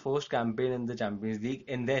Atlanta's first campaign in the Champions League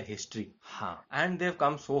in their history, हाँ and they've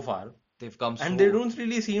come so far, they've come and so they don't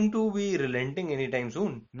really seem to be relenting anytime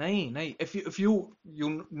soon. नहीं if you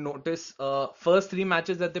notice first three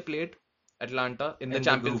matches that they played Atlanta in the In the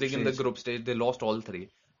Champions group League in the stage. group stage they lost all three,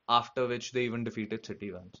 after which they even defeated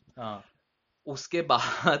City once. हाँ. उसके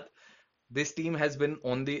बाद this team has been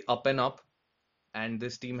on the up and up, and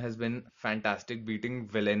this team has been fantastic, beating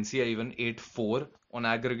Valencia even 8-4 on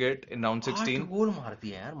aggregate in round 16. 8 गोल मार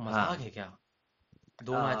दिया यार, मजाक है क्या?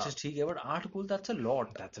 2 हाँ. मैचेस ठीक है, but 8 goal, that's a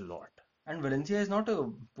lot. That's a lot. And Valencia is not a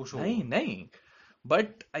pushover. नहीं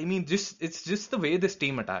but I mean it's just the way this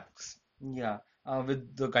team attacks. Yeah, with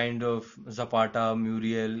the kind of Zapata,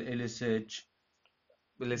 Muriel, Ilicic.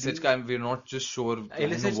 Ilicic guy, we're not just sure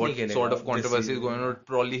Ilicic what नहीं खेलेगा sort of this controversy is season. going on.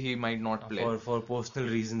 Probably he might not play. For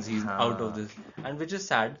personal reasons he's हाँ. out of this, and which is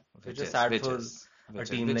sad. Which is sad for a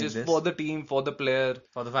team which like is this, for the team, for the player.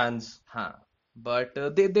 for the fans. हाँ. But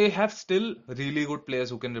they have still really good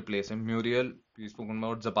players who can replace him. Muriel, we've spoken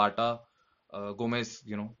about Zapata, Gomez,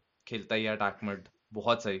 खेलता ही है attack mid,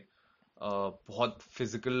 बहुत सही. बहुत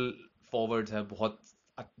physical forwards है,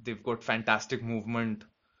 they've got fantastic movement.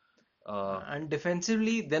 And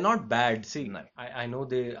defensively, they're not bad. See, No. I know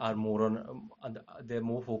they are more they're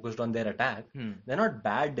more focused on their attack. They're not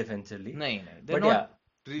bad defensively. नहीं they're But not yeah,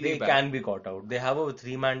 really they bad. can be caught out. They have a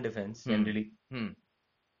 3-man defense generally, Hmm.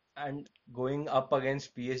 and going up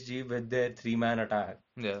against PSG with their 3-man attack,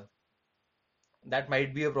 Yeah. that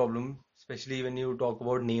might be a problem, especially when you talk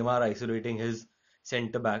about Neymar isolating his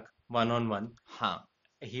centre back one-on-one. हाँ.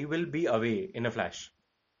 He will be away in a flash.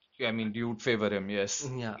 I mean, you'd favor him, yes,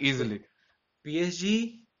 Yeah. easily. PSG,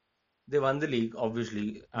 they won the league obviously,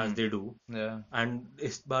 as they do. Yeah. And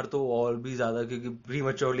इस बार तो और भी ज्यादा, क्योंकि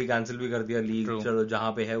प्रीमैच्योरली cancel भी कर दिया लीग. True. चलो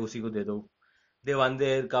जहां पे है उसी को दे दो. They won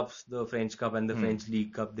their cups, the French cup and the French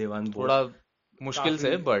league cup, they won थोड़ा मुश्किल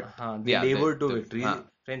से, but हाँ, they yeah, laboured to victory. हाँ.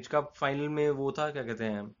 फ्रेंच कप फाइनल में वो था, क्या कहते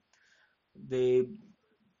हैं, they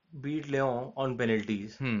beat Lyon on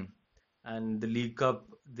penalties, and the league cup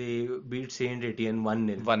they beat Saint Etienne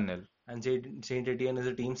 1-0. 1-0. And Saint Etienne is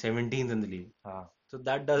a team 17th in the league. हाँ. So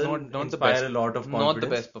that doesn't Not the inspire best, a lot of confidence. not the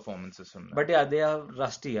best performances from them. But yeah, they are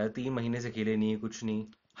rusty यार. 3 महीने से खेले नहीं, कुछ नहीं.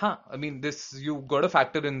 Huh, I mean, you got to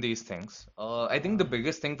factor in these things. I think the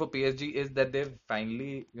biggest thing for PSG is that they've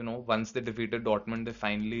finally, once they defeated Dortmund, they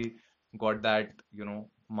finally got that,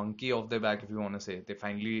 monkey off their back, if you want to say. They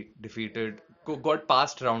finally got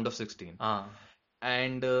past round of 16. हाँ.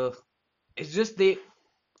 And it's just they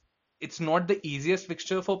it's not the easiest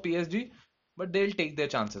fixture for PSG, but they'll take their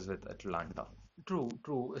chances with Atlanta. True.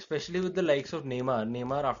 Especially with the likes of Neymar.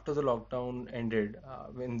 Neymar, after the lockdown ended,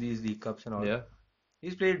 in these League Cups and all, Yeah.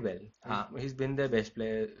 he's played well. हाँ He's been their best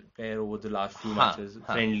player over the last few हाँ matches,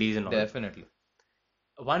 हाँ friendlies and all. definitely.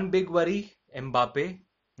 One big worry, Mbappe.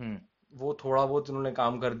 Hmm. वो थोड़ा बहुत उन्होंने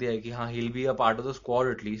काम कर दिया है कि हाँ, he'll be a part of the squad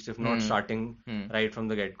at least, if not Hmm. starting Hmm. right from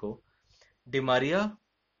the get-go. Di Maria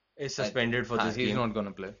is suspended for this He's game. not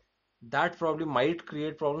gonna play. That probably might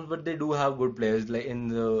create problems, but they do have good players like in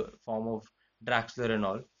the form of Draxler and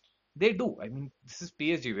all. They do. I mean, this is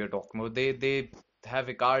PSG we are talking about. They have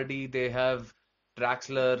Icardi, they have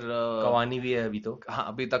Draxler. Cavani भी है अभी तो. हाँ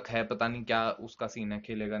अभी तक है, पता नहीं क्या उसका सीन है,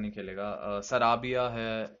 खेलेगा नहीं खेलेगा. Sarabia है,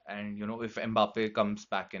 and you know if Mbappe comes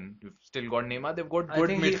back in, you've still got Neymar. They've got I good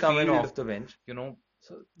think he'll come in midfield. off the bench. You know,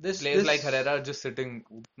 So this players like this Herrera are just sitting.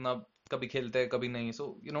 उतना कभी खेलते हैं कभी नहीं.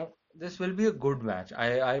 So you know, this will be a good match.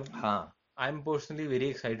 हाँ I'm personally very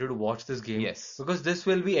excited to watch this game yes, because this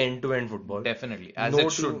will be end-to-end football. definitely as No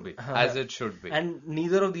it should team, be, as it should be. and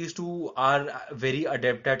neither of these two are very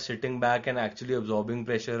adept at sitting back and actually absorbing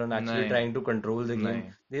pressure and actually नहीं trying to control the game.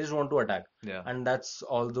 नहीं They just want to attack, yeah, and that's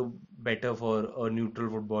all the better for a neutral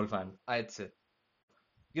football fan. I'd say.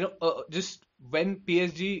 You know, just when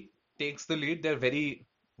PSG takes the lead, they're very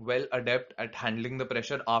well adept at handling the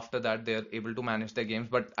pressure. After that, they're able to manage their games.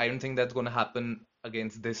 But I don't think that's going to happen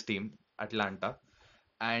against this team, Atlanta.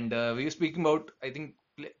 And we were speaking about, I think,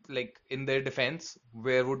 like in their defense,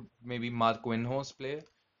 where would maybe Mark Winhos play?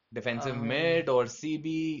 Defensive mid or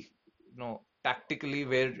CB? You know, tactically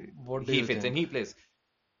where What do he you fits and think? he plays.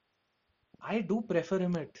 I do prefer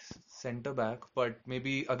him at center back, but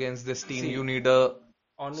maybe against this team, See, you need a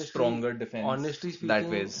honestly, stronger defense honestly that speaking,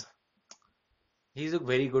 ways. he's a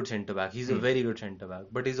very good centre back. He's a very good centre back,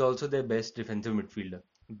 but he's also their best defensive midfielder.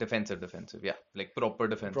 Defensive, yeah, like proper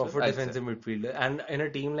defensive, Proper I'd say. defensive midfielder. And in a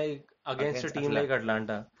team like against a Against team like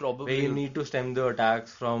Atlanta, where probably, you need to stem the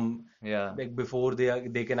attacks from yeah. like before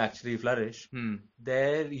they can actually flourish, Hmm.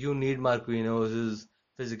 there you need Marquinhos'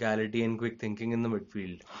 physicality and quick thinking in the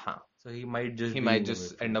midfield. Huh. So he might just He be might in the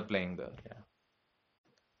just end midfield. up playing there. Yeah.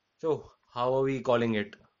 So how are we calling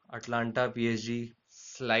it? Atlanta, PSG.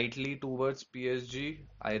 Slightly towards PSG,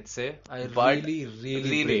 I'd say. I But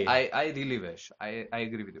really pray. I really wish. I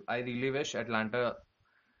agree with you. I really wish Atlanta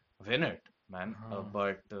win it, man.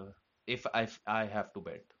 But if I have to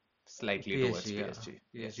bet slightly towards PSG, yeah. PSG.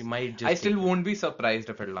 Yes. PSG might I just still take it. won't be surprised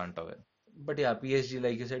if Atlanta win. But yeah, PSG,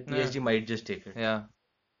 like you said, Yeah. PSG might just take it. Yeah.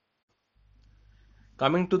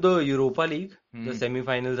 Coming to the Europa League, the Hmm.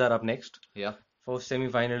 semi-finals are up next. Yeah. First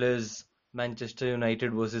semi-final is Manchester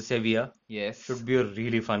United versus Sevilla. Yes. Should be a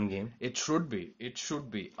really fun game. It should be. It should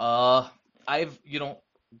be.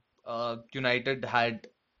 United had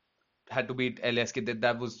to beat LSK.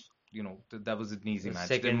 That was, that was an easy The match.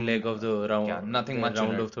 second leg of the round, Yeah, nothing the much in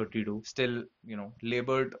round it. of 32. Still,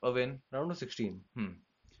 labored a win. Round of 16.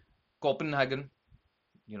 Copenhagen,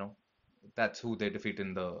 that's who they defeat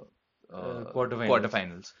in the Quarterfinals.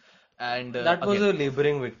 quarterfinals. And That was again, a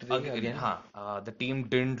laboring victory again. the team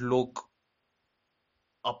didn't look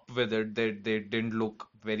up with it. They didn't look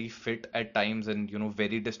very fit at times and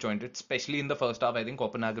very disjointed, especially in the first half. I think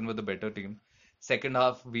Copenhagen were the better team. Second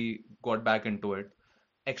half we got back into it.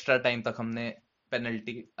 Extra time तक हमने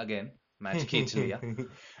penalty again match खींच लिया.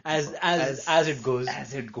 As it goes.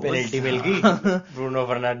 As it goes. Penalty मिल गई. Bruno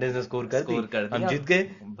Fernandes ने score कर दी. Score कर हम दिया. जीत गए.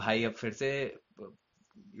 भाई अब फिर से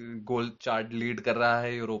गोल चार्ट लीड कर रहा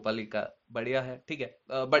है यूरोपा लीग का. बढ़िया है, ठीक है.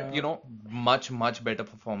 But much better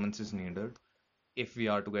performance is needed if we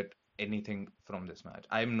are to get anything from this match.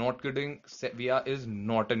 I'm not kidding. Sevilla is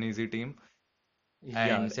not an easy team.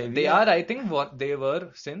 Yeah, And they Sevilla. are, I think, what they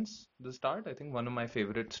were since the start. I think one of my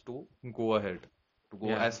favorites to go ahead, to go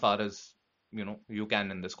Yeah. as far as you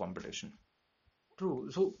can in this competition.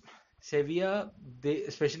 True. So Sevilla, they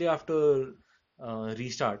especially after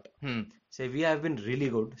restart, Sevilla have been really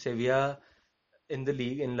good. Sevilla in the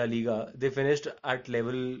league, in La Liga, they finished at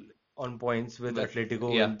level on points with With-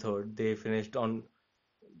 Atletico yeah. in third. They finished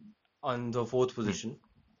on the fourth position.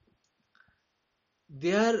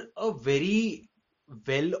 They are a very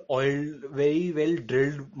well-oiled, very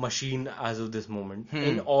well-drilled machine as of this moment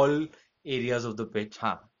in all areas of the pitch.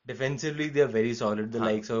 हाँ. Defensively, they are very solid. The हाँ.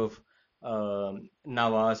 likes of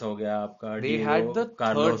Navas हो गया आपका, They Diego had the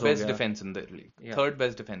Carlos third हो best गया. defense in the league. Yeah. Third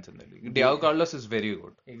best defense in the league. Diego Carlos is very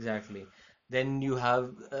good. Exactly. Then you have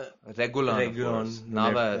Regulon, of Reguilon, course. the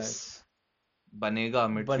left Navas. Banega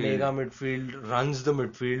midfield. Banega midfield, runs the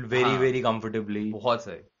midfield very हाँ. very comfortably. बहुत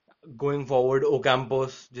सही. Going forward,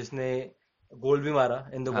 Ocampos जिसने गोल भी मारा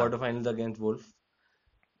in the हाँ. quarterfinals against Wolf.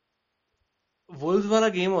 Wolves wala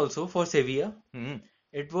game also for Sevilla. Hmm.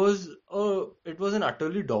 It was an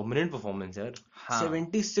utterly dominant performance, यार. हाँ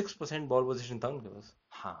 76% ball possession था उनके पास.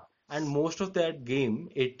 हाँ And most of that game,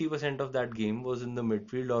 80% of that game was in the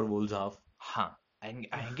midfield or Wolves half. हाँ. And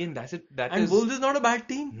again, that's it. That And is Wolves is not a bad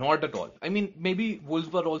team. not at all. I mean, maybe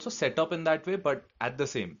Wolves were also set up in that way, but at the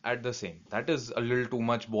same, that is a little too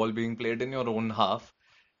much ball being played in your own half,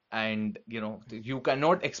 and you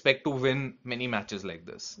cannot expect to win many matches like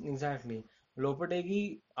this. Exactly.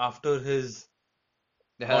 Lopetegui, after his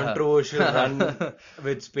Yeah. controversial run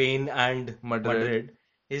with Spain and Madrid, Madrid,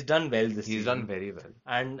 he's done well this he's done season. very well.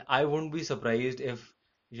 And I wouldn't be surprised if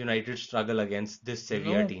United struggle against this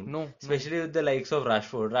Sevilla No, team, no, no. especially with the likes of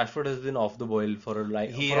Rashford. Rashford has been off the boil He for a has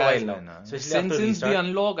while now, been especially since after the restart.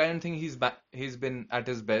 unlock. I don't think he's back. He's been at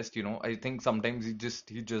his best. I think sometimes he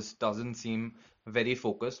just doesn't seem very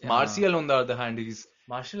focused. Yeah, Martial, on the other hand, he's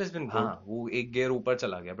Marshall has been good, हाँ वो एक gear ऊपर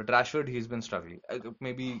चला गया. But Rashford, he's been struggling.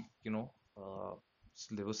 Maybe uh,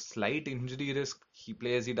 there was slight injury risk. He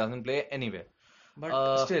plays, he doesn't play anyway. but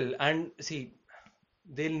Uh, still, and see,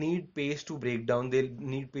 they'll need pace to break down. They'll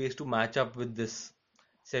need pace to match up with this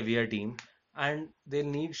Sevilla team, and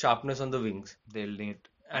they'll need sharpness on the wings. they'll need,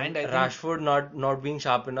 And and I think Rashford not being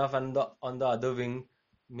sharp enough, and the on the other wing,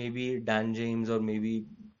 maybe Dan James or maybe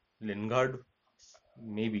Lingard,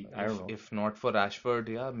 maybe I don't if know. if not for Rashford,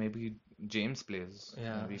 yeah, maybe James plays.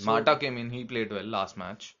 Yeah, Maybe so Mata came in, he played well last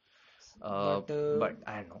match. but But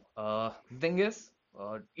I don't know. The thing is,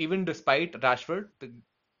 even despite Rashford, the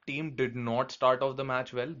team did not start off the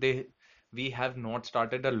match well. We have not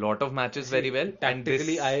started a lot of matches very see, well, and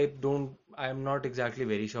tactically, this, I'm not exactly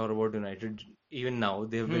very sure about United. Even now,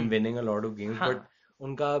 they've been hmm, winning a lot of games, but huh,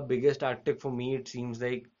 उनका biggest tactic for me, it seems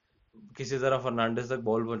like किसी तरह फर्नांडिस तक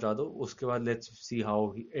ball पहुंचा दो उसके बाद let's see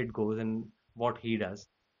how it goes and what he does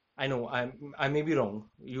I know I may be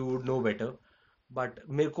wrong you would know better but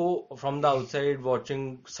मेरे को from the outside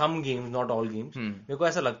watching some games not all games hmm, मेरे को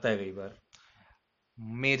ऐसा लगता है कई बार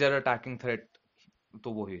major attacking threat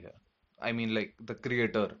तो वो ही है. I mean, like the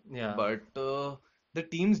creator, या but the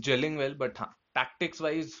team's gelling well. But tactics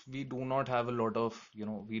wise, we do not have a lot of,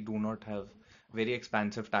 we do not have very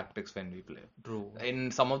expansive tactics when we play. True In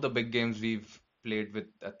some of the big games, we've played with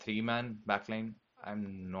a three-man backline. I'm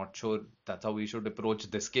not sure that's how we should approach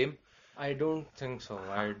this game. I don't think so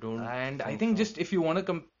I don't And I think think so just if you want to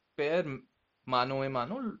compare mano a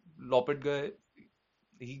mano, Lopetegui,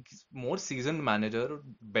 he's more seasoned manager,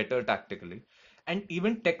 better tactically, and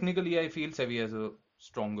even technically, I feel Sevilla is a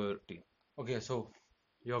stronger team. Okay so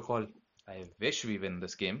your call I wish we win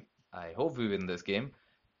this game. I hope we win this game.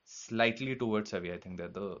 Slightly towards Sevilla, I think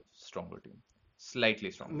they're the stronger team.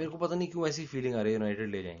 Slightly stronger. मेरे को पता नहीं क्यों ऐसी feeling आ रही है United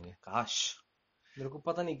ले जाएंगे Gosh, मेरे को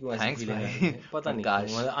पता नहीं क्यों ऐसी thanks, फीलिंग आ रही bhai. है पता नहीं क्यों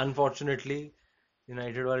Gosh, मतलब अनफॉर्चुनेटली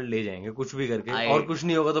यूनाइटेड वाले ले जाएंगे कुछ भी करके और I कुछ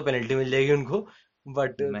नहीं होगा तो पेनल्टी मिल जाएगी उनको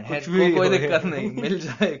बट मेहर कुछ को भी कोई हो दिक्कत नहीं, मिल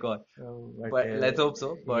जाए एक और. But But let's hope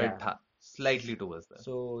so. या But slightly towards there.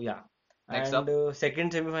 So या Next end up,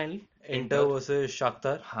 second semifinal Inter Inter. Versus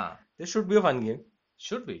Shakhtar हाँ, this should be a fun game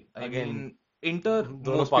should be. I again mean, Inter,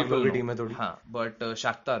 दोनों most पागलों people की know. Team है थोड़ी Huh, but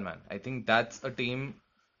Shakhtar, man, I think that's a team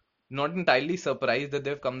not entirely surprised that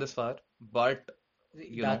they've come this far, but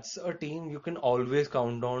you know, that's a team you can always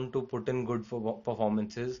count on to put in good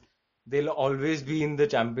performances. They'll always be in the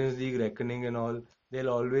Champions League reckoning and all. They'll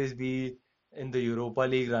always be in the Europa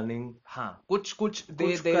League running. हाँ, कुछ they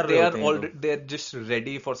कुछ they कर they रहे are होते हैं ये already, लोग they're just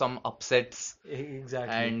ready for some upsets,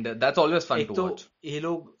 exactly and that's always fun एक to तो watch. ये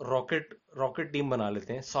लोग रॉकेट टीम बना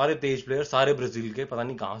लेते हैं सारे तेज प्लेयर सारे ब्राजील के पता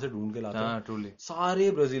नहीं कहाँ से ढूंढ के लाते हैं हाँ, truly. सारे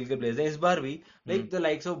ब्राजील के प्लेयर्स हैं इस बार भी Hmm. Like the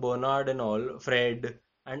likes of Bernard and all Fred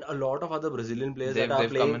and a lot of other Brazilian players that are They've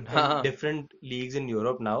come playing in. in हाँ, different leagues in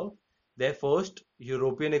Europe now. Their first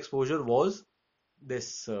European exposure was this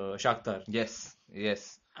Shakhtar, yes, yes.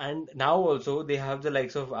 and now also they have the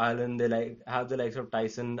likes of Allen, they have the likes of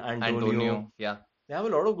Tyson, Antonio. Antonio, yeah. They have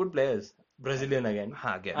a lot of good players, Brazilian again,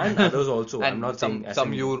 हाँ, again. and others also. I'm And not some saying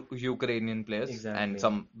some SMU. Ukrainian players and Exactly.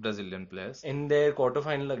 some Brazilian players. In their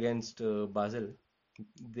quarterfinal against Basel,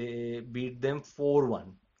 they beat them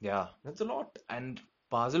 4-1. Yeah, That's a lot. and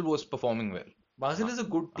Basel was performing well. Basel is a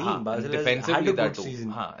good team. And Basel has had defensively a that good too.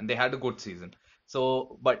 season. And they had a good season.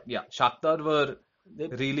 So, but yeah, Shakhtar were They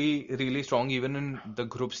really, really strong even in the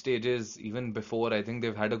group stages. Even before, I think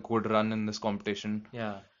they've had a good run in this competition.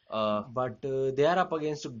 Yeah, Uh, but they are up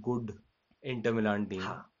against a good Inter Milan team.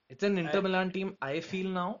 हाँ, it's an Inter I- Milan team. I feel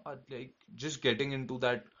now like just getting into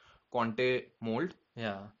that Conte mold.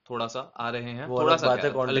 Yeah, थोड़ा सा आ रहे हैं. वो थोड़ा अलग सा बात है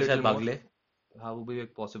क्या, a कॉन्टे little शायद भाग more. ले हाँ, वो भी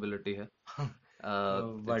एक possibility है.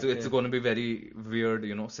 but It's going to be very weird,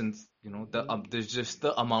 since there's just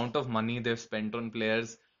the amount of money they've spent on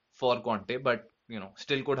players for Conte, but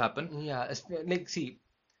still could happen. Yeah, like see,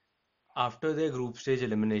 after their group stage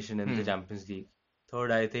elimination in the Hmm. Champions League,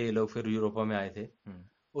 third आए थे ये लोग, फिर Europa में आए थे. Hmm.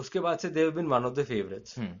 उसके बाद से they have been one of the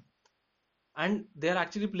favorites. Hmm. And they're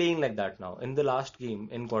actually playing like that now. In the last game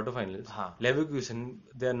in quarterfinals, हाँ. Leverkusen,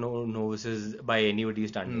 they're no novices by anybody's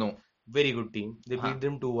standard. No. Very good team. They हाँ. beat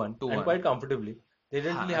them 2-1 and 2-1. quite comfortably. They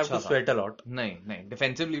didn't हाँ, really have अच्छा to था. sweat a lot. नहीं,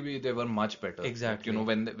 defensively they were much better. Like, Exactly.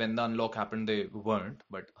 when the unlock happened, they weren't,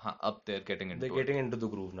 but up they're getting into They're getting into the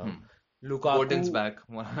groove now. Hmm. Lukaku, Gordon's back.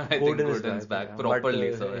 I think Gordon is Gordon's back yeah. properly.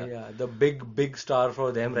 But, So yeah. yeah, the big star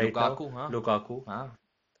for them right Lukaku, now, हाँ. Lukaku. हाँ.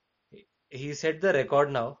 He set the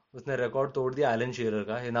record now. उसने record तोड़ दिया Alan Shearer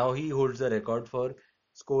का. Now he holds the record for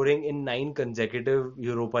scoring in 9 consecutive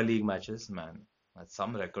Europa League matches. Man, that's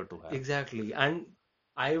some record to have. Exactly. And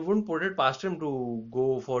I wouldn't put it past him to go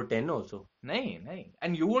for 10 also. नहीं.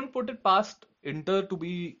 And you won't put it past Inter to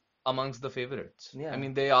be amongst the favorites. Yeah. I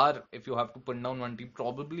mean, they are, if you have to put down one team,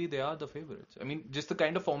 probably they are the favorites. I mean, just the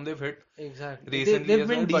kind of form they've hit Exactly. recently They've as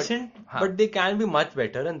been well, decent, हाँ. but they can be much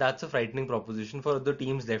better, and that's a frightening proposition for the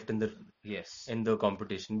teams left Yes. in the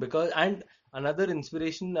competition. And another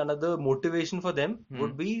inspiration, another motivation for them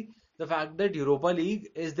would be the fact that Europa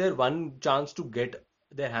League is their one chance to get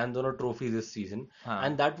their hands on a trophy this season, हाँ.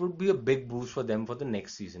 and that would be a big boost for them for the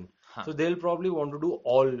next season. हाँ. So they'll probably want to do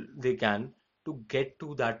all they can to get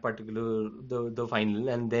to that particular the final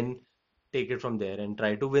and then take it from there and try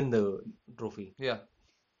to win the trophy. Yeah.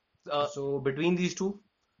 So between these two,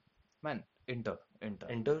 Man, Inter.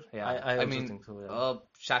 Inter, Yeah. I I also mean, think so. Yeah.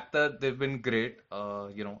 Shakhtar, they've been great.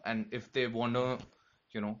 And if they want to,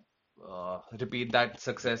 repeat that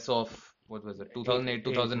success of, what was it, 2008,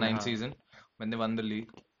 2009 हाँ. season when they won the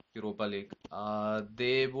league, Europa League,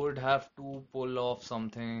 they would have to pull off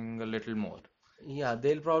something a little more. Yeah,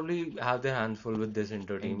 they'll probably have their hands full with this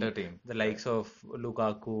Inter team. The likes of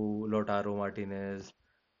Lukaku, Lautaro Martinez.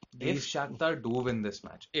 If Shakhtar do win this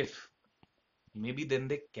match, maybe then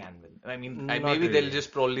they can win. I mean, Not maybe really. they'll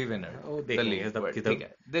just probably win it. Oh, The देखेंगे league. तब But की ठीक तब.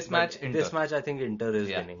 है. This But match, Inter. this match, I think Inter is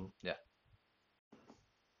Yeah. winning. Yeah.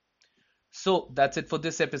 So that's it for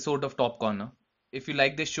this episode of Top Corner. If you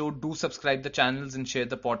like this show, do subscribe the channels and share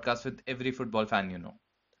the podcast with every football fan you know.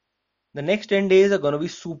 The next 10 days are going to be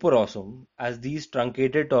super awesome as these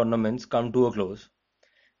truncated tournaments come to a close.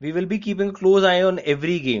 We will be keeping a close eye on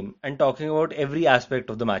every game and talking about every aspect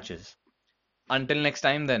of the matches. Until next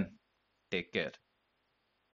time, then, take care.